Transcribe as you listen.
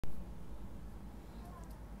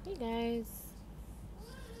Hey guys,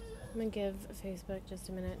 I'm gonna give Facebook just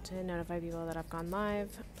a minute to notify people that I've gone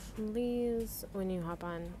live. Please, when you hop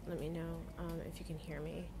on, let me know if you can hear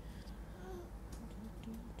me.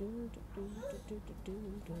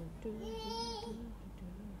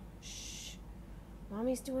 Shh,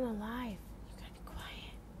 Mommy's doing a live. You gotta be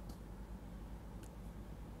quiet.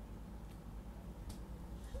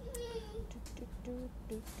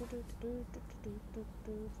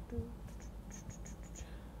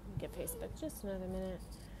 Give Facebook just another minute.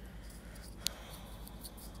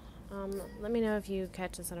 Let me know if you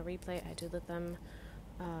catch this on a replay. I do let them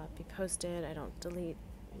be posted. I don't delete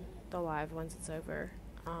the live once it's over.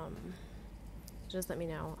 Just let me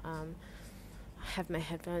know. I have my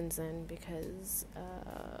headphones in because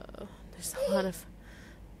there's a lot of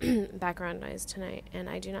background noise tonight, and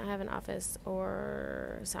I do not have an office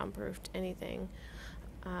or soundproofed anything.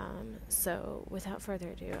 So without further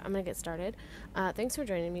ado, I'm going to get started. Thanks for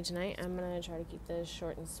joining me tonight. I'm going to try to keep this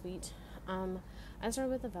short and sweet. I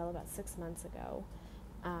started with Avell about 6 months ago.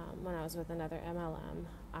 When I was with another MLM,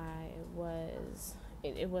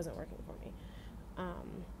 it wasn't working for me.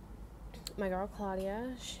 My girl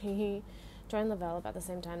Claudia, she joined Lavelle about the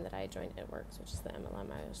same time that I joined It Works, which is the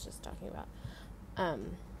MLM I was just talking about.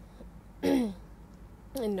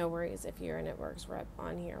 And no worries if you're an It Works rep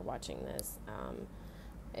on here watching this.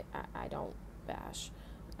 I don't bash.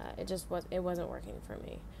 It wasn't working for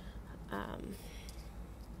me.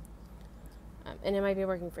 And it might be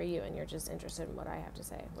working for you, and you're just interested in what I have to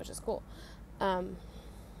say, which is cool. It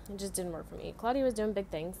just didn't work for me. Claudia was doing big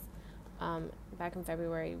things. Back in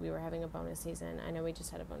February, we were having a bonus season. I know we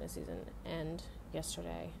just had a bonus season end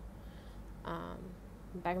yesterday.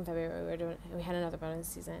 Back in February, we had another bonus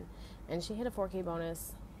season, and she hit a 4K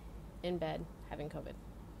bonus in bed having COVID,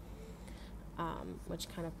 which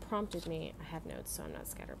kind of prompted me. I have notes, so I'm not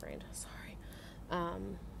scatterbrained. Sorry.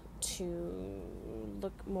 To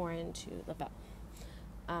look more into Lavelle.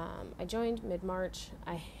 I joined mid-March.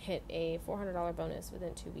 I hit a $400 bonus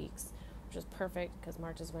within 2 weeks, which was perfect because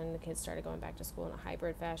March is when the kids started going back to school in a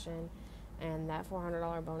hybrid fashion, and that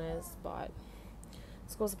 $400 bonus bought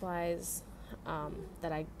school supplies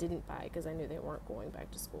that I didn't buy because I knew they weren't going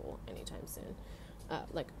back to school anytime soon,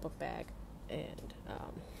 like a book bag and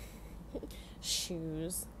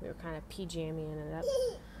shoes. We were kind of PJaming it up.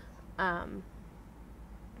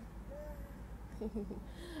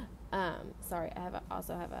 Sorry, I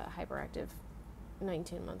also have a hyperactive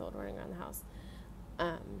 19-month-old running around the house.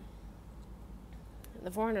 The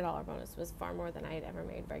 $400 bonus was far more than I had ever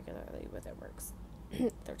made regularly with It Works.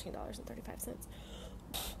 $13.35.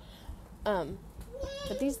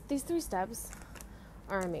 But these 3 steps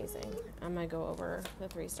are amazing. I'm gonna go over the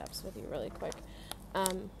 3 steps with you really quick.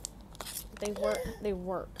 They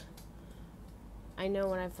work. I know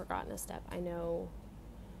when I've forgotten a step. I know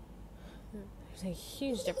there's a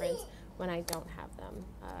huge difference when I don't have them.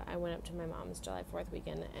 I went up to my mom's July 4th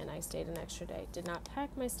weekend, and I stayed an extra day. Did not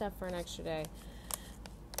pack my stuff for an extra day.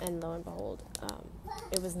 And lo and behold,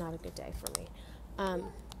 it was not a good day for me.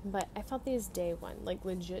 But I felt these day one. Like,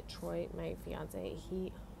 legit, Troy, my fiance,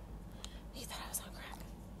 he thought I was on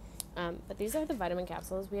crack. But these are the vitamin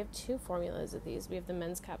capsules. We have 2 formulas of these. We have the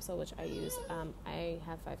men's capsule, which I use. I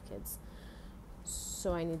have 5 kids,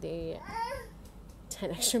 so I need the 10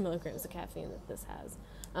 extra milligrams of caffeine that this has.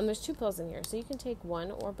 There's 2 pills in here, so you can take one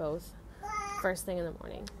or both first thing in the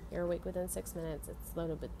morning. You're awake within 6 minutes. It's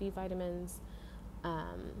loaded with B vitamins.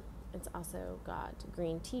 It's also got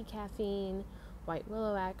green tea caffeine, white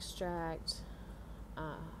willow extract,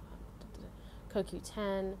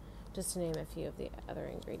 CoQ10, just to name a few of the other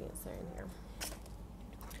ingredients that are in here.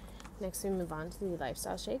 Next, we move on to the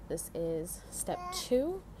lifestyle shake. This is step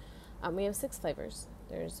 2. We have 6 flavors.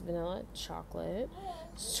 There's vanilla, chocolate,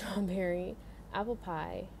 strawberry, apple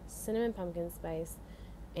pie, cinnamon pumpkin spice,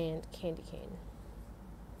 and candy cane.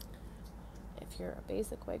 If you're a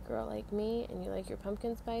basic white girl like me and you like your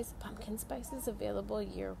pumpkin spice is available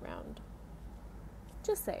year-round.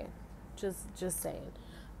 Just saying. Just saying.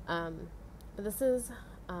 But this is,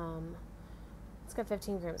 it's got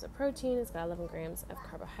 15 grams of protein. It's got 11 grams of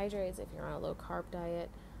carbohydrates if you're on a low-carb diet.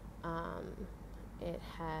 It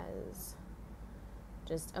has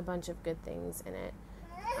just a bunch of good things in it.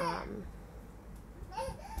 Ouch.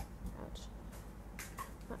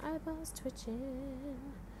 My eyeball's twitching.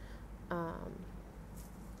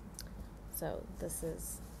 So this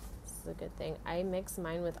is a good thing. I mix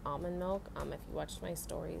mine with almond milk. If you watched my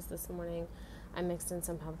stories this morning, I mixed in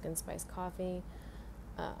some pumpkin spice coffee,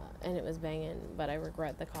 and it was banging, but I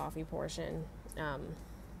regret the coffee portion,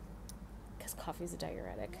 because coffee's a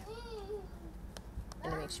diuretic,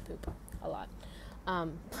 and it makes you poop a lot.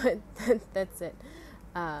 But that's it.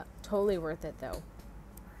 Totally worth it though,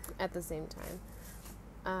 at the same time.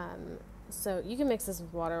 So you can mix this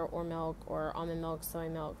with water or milk or almond milk, soy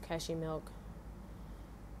milk, cashew milk.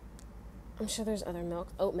 I'm sure there's other milk,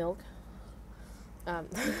 oat milk.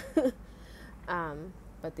 Um,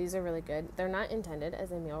 but these are really good. They're not intended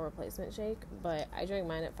as a meal replacement shake, but I drink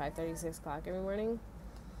mine at 5:30, 6 o'clock every morning.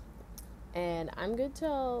 And I'm good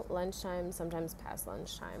till lunchtime, sometimes past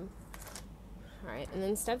lunchtime. Alright, and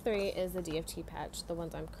then step 3 is the DFT patch. The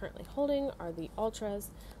ones I'm currently holding are the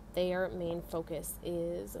Ultras. Their main focus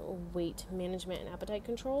is weight management and appetite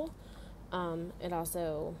control. It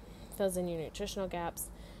also fills in your nutritional gaps,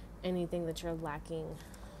 anything that you're lacking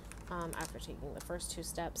after taking the first 2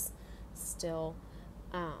 steps. Still,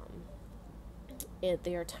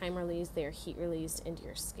 they are time released, they are heat released into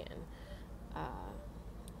your skin.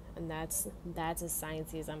 And that's as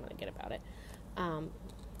sciencey as I'm going to get about it.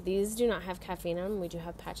 These do not have caffeine in them. We do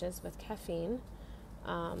have patches with caffeine.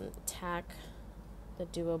 TAC, the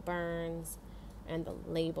Duo Burns, and the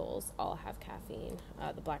labels all have caffeine.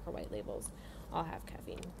 The black or white labels all have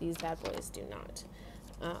caffeine. These bad boys do not.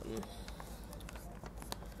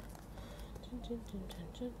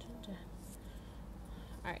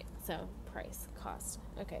 Alright, so price, cost.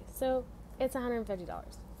 Okay, so it's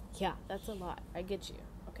 $150. Yeah, that's a lot. I get you.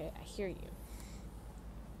 Okay, I hear you.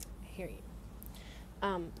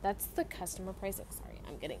 That's the customer pricing. Sorry,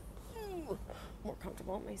 I'm getting more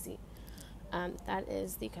comfortable in my seat. That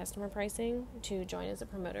is the customer pricing to join as a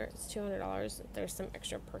promoter. It's $200. There's some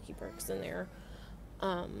extra perky perks in there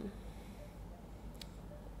for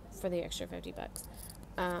the extra $50.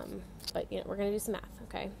 But we're gonna do some math.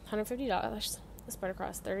 Okay, $150 spread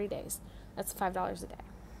across 30 days. That's $5 a day.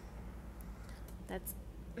 That's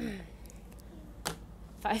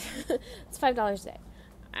it's $5 a day.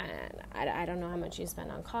 And I don't know how much you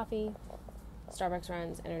spend on coffee, Starbucks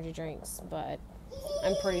runs, energy drinks, but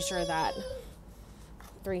I'm pretty sure that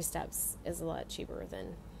 3 steps is a lot cheaper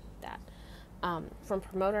than that. From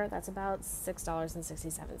promoter, that's about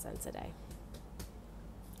 $6.67 a day.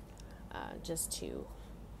 Just to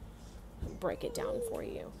break it down for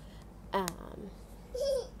you.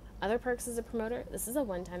 Other perks as a promoter, this is a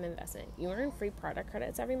one-time investment. You earn free product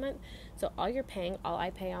credits every month. So all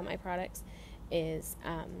I pay on my products is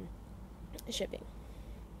shipping,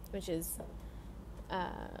 which is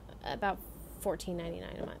about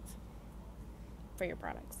 $14.99 a month for your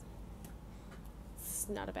products. It's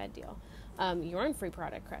not a bad deal. You earn free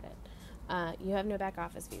product credit. You have no back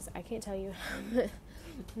office fees. I can't tell you.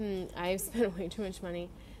 I've spent way too much money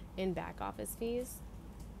in back office fees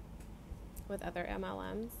with other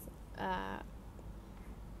MLMs.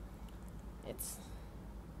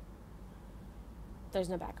 There's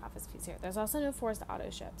no back office fees here. There's also no forced auto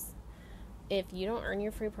ships. If you don't earn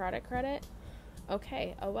your free product credit,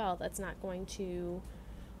 okay, oh well, that's not going to,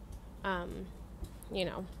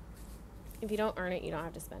 if you don't earn it, you don't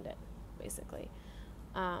have to spend it, basically.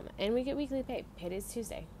 And we get weekly pay. Payday's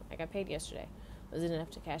Tuesday. I got paid yesterday. Was it enough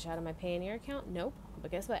to cash out of my Payoneer account? Nope.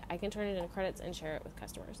 But guess what? I can turn it into credits and share it with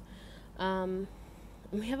customers.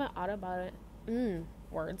 We have an auto bonus,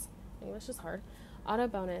 words, English is hard, auto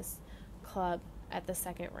bonus club at the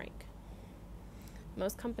 2nd rank.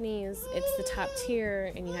 Most companies, it's the top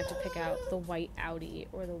tier, and you have to pick out the white Audi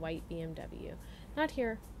or the white BMW. Not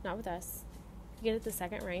here, not with us. You get it the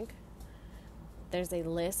 2nd rank. There's a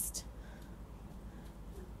list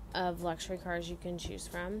of luxury cars you can choose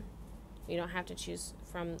from. You don't have to choose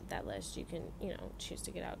from that list. You can, choose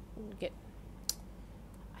to I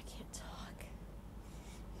can't talk.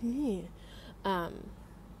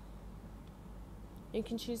 You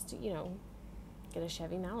can choose to, get a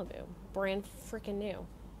Chevy Malibu. Brand freaking new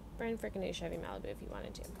Chevy Malibu if you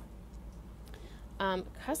wanted to.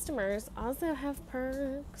 Customers also have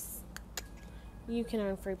perks. You can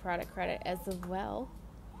earn free product credit as well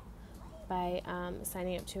by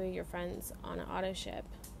signing up 2 of your friends on an auto ship,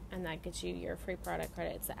 and that gets you your free product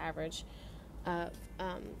credit. It's the average of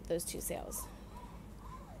those 2 sales,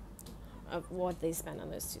 of what they spend on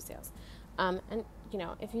those 2 sales. And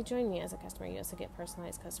if you join me as a customer, you also get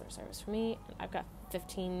personalized customer service from me. I've got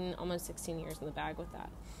 15, almost 16 years in the bag with that.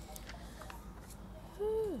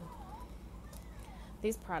 Whew.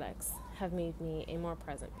 These products have made me a more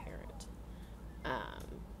present parent,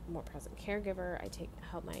 more present caregiver. I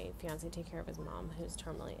help my fiance take care of his mom, who's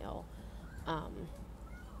terminally ill,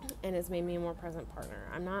 and it's made me a more present partner.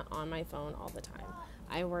 I'm not on my phone all the time.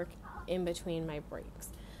 I work in between my breaks.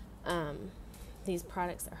 These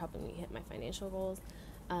products are helping me hit my financial goals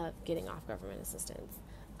of getting off government assistance,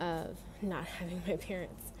 of not having my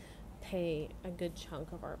parents pay a good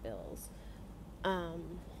chunk of our bills.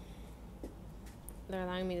 They're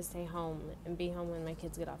allowing me to stay home and be home when my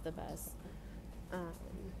kids get off the bus.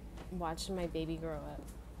 Watching my baby grow up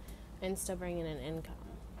and still bring in an income.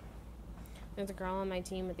 There's a girl on my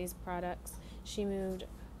team with these products. She moved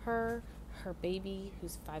her baby,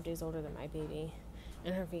 who's 5 days older than my baby,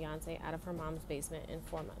 and her fiance out of her mom's basement in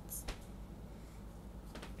 4 months.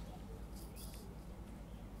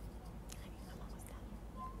 I'm almost done.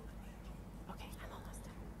 Okay, I'm almost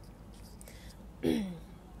done.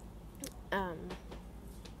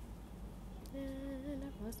 And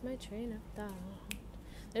I've lost my train of thought.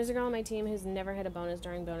 There's a girl on my team who's never hit a bonus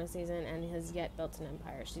during bonus season and has yet built an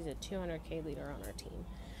empire. She's a 200K leader on our team.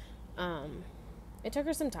 It took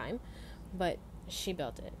her some time, but she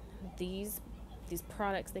built it. These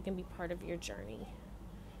products, they can be part of your journey.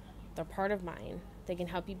 They're part of mine. They can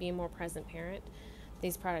help you be a more present parent.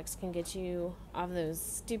 These products can get you off those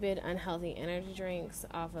stupid, unhealthy energy drinks,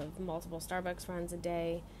 off of multiple Starbucks runs a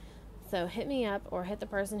day. So hit me up or hit the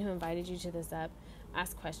person who invited you to this up.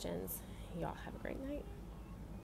 Ask questions. Y'all have a great night.